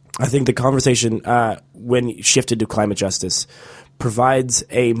conversation, when shifted to climate justice, provides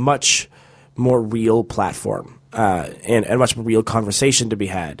a much more real platform and a much more real conversation to be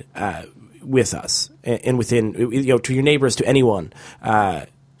had with us and within, to your neighbors, to anyone.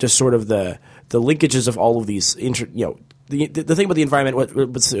 Just sort of the linkages of all of these. The thing about the environment,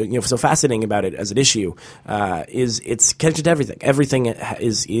 what's so fascinating about it as an issue, is it's connected to everything. Everything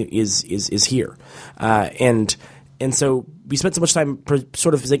is here, and so we spent so much time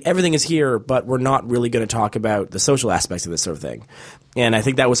sort of saying everything is here, but we're not really going to talk about the social aspects of this sort of thing. And I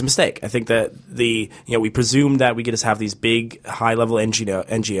think that was a mistake. I think that we presumed that we could just have these big, high-level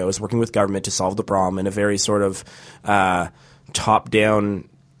NGOs working with government to solve the problem in a very sort of top-down,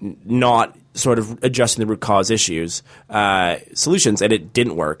 not sort of adjusting the root cause issues solutions, and it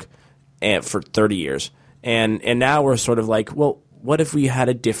didn't work for 30 years. And now we're sort of like, well, what if we had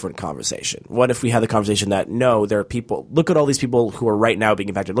a different conversation? What if we had the conversation that, no, there are people – look at all these people who are right now being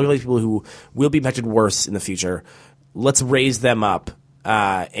impacted. Look at all these people who will be impacted worse in the future. Let's raise them up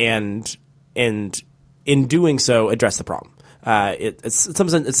and in doing so address the problem. It's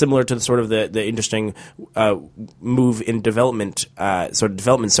similar to the sort of the interesting move in development, sort of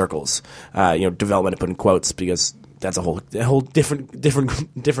development circles. Development I put in quotes because that's a whole different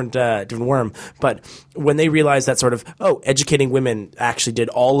worm. But when they realize that sort of, educating women actually did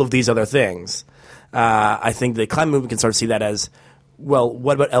all of these other things, I think the climate movement can sort of see that as, well,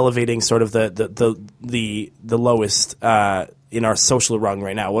 what about elevating sort of the lowest in our social rung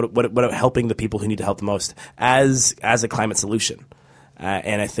right now? What about helping the people who need to help the most as a climate solution?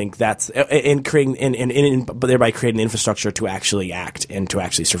 And I think that's in creating but thereby creating the infrastructure to actually act and to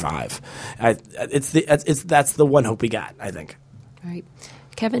actually survive. That's the one hope we got, I think. All right.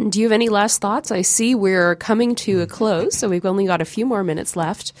 Kevin, do you have any last thoughts? I see we're coming to a close, so we've only got a few more minutes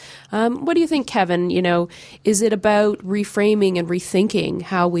left. What do you think, Kevin? Is it about reframing and rethinking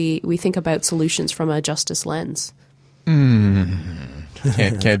how we think about solutions from a justice lens?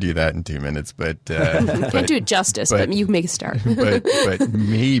 Can't do that in 2 minutes, but can't do it justice. But you make a start. but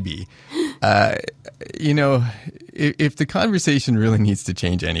maybe, if the conversation really needs to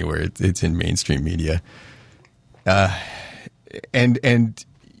change anywhere, it's in mainstream media, and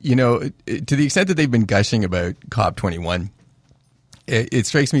to the extent that they've been gushing about COP21, it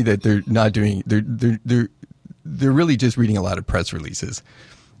strikes me that they're not doing. They're really just reading a lot of press releases.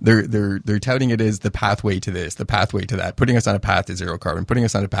 They're touting it as the pathway to this, the pathway to that, putting us on a path to zero carbon, putting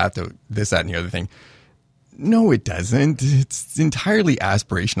us on a path to this, that, and the other thing. No, it doesn't. It's entirely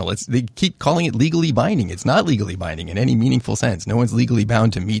aspirational. They keep calling it legally binding. It's not legally binding in any meaningful sense. No one's legally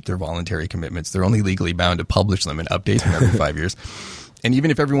bound to meet their voluntary commitments. They're only legally bound to publish them and update them every 5 years. And even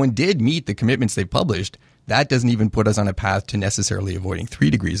if everyone did meet the commitments they published, that doesn't even put us on a path to necessarily avoiding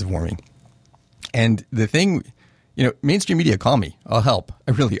 3 degrees of warming. And the thing... mainstream media, call me. I'll help.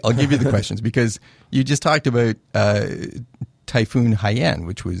 I'll give you the questions, because you just talked about Typhoon Haiyan,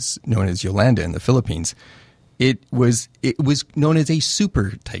 which was known as Yolanda in the Philippines. It was known as a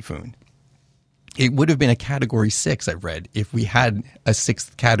super typhoon. It would have been a category 6, I've read, if we had a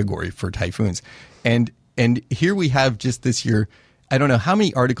 6th category for typhoons. And here we have just this year, I don't know how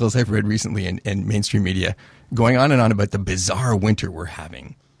many articles I've read recently in mainstream media going on and on about the bizarre winter we're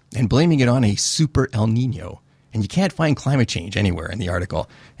having and blaming it on a super El Nino. And you can't find climate change anywhere in the article.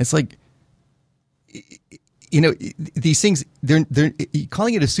 It's like, these things. They're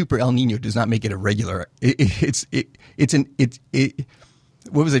calling it a super El Nino does not make it a regular.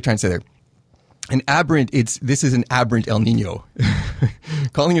 What was I trying to say there? An aberrant. This is an aberrant El Nino.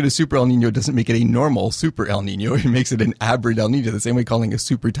 Calling it a super El Nino doesn't make it a normal super El Nino. It makes it an aberrant El Nino. The same way calling a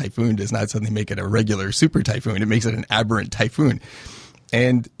super typhoon does not suddenly make it a regular super typhoon. It makes it an aberrant typhoon.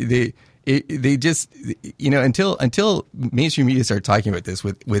 And they just, until mainstream media start talking about this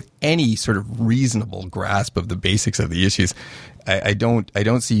with any sort of reasonable grasp of the basics of the issues, I don't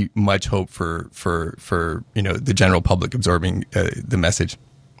see much hope for the general public absorbing the message.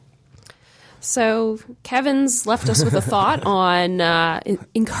 So Kevin's left us with a thought on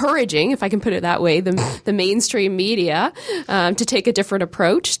encouraging, if I can put it that way, the mainstream media to take a different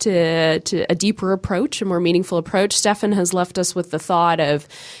approach, to a deeper approach, a more meaningful approach. Stefan has left us with the thought of,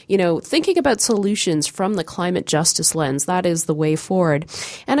 thinking about solutions from the climate justice lens. That is the way forward.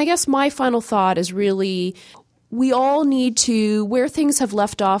 And I guess my final thought is really, we all need to, where things have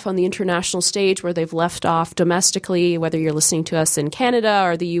left off on the international stage, where they've left off domestically, whether you're listening to us in Canada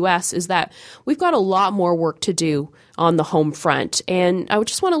or the US, is that we've got a lot more work to do on the home front. And I would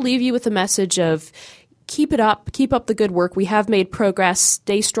just want to leave you with a message of, keep it up. Keep up the good work. We have made progress.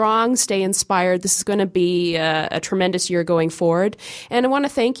 Stay strong. Stay inspired. This is going to be a tremendous year going forward. And I want to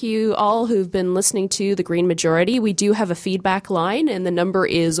thank you all who've been listening to The Green Majority. We do have a feedback line, and the number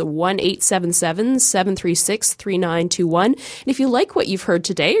is 1-877-736-3921. And if you like what you've heard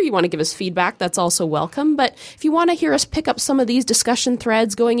today, or you want to give us feedback, that's also welcome. But if you want to hear us pick up some of these discussion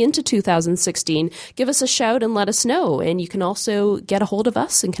threads going into 2016, give us a shout and let us know. And you can also get a hold of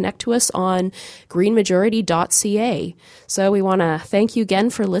us and connect to us on greenmajority.ca. So we want to thank you again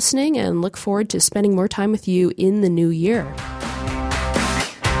for listening and look forward to spending more time with you in the new year.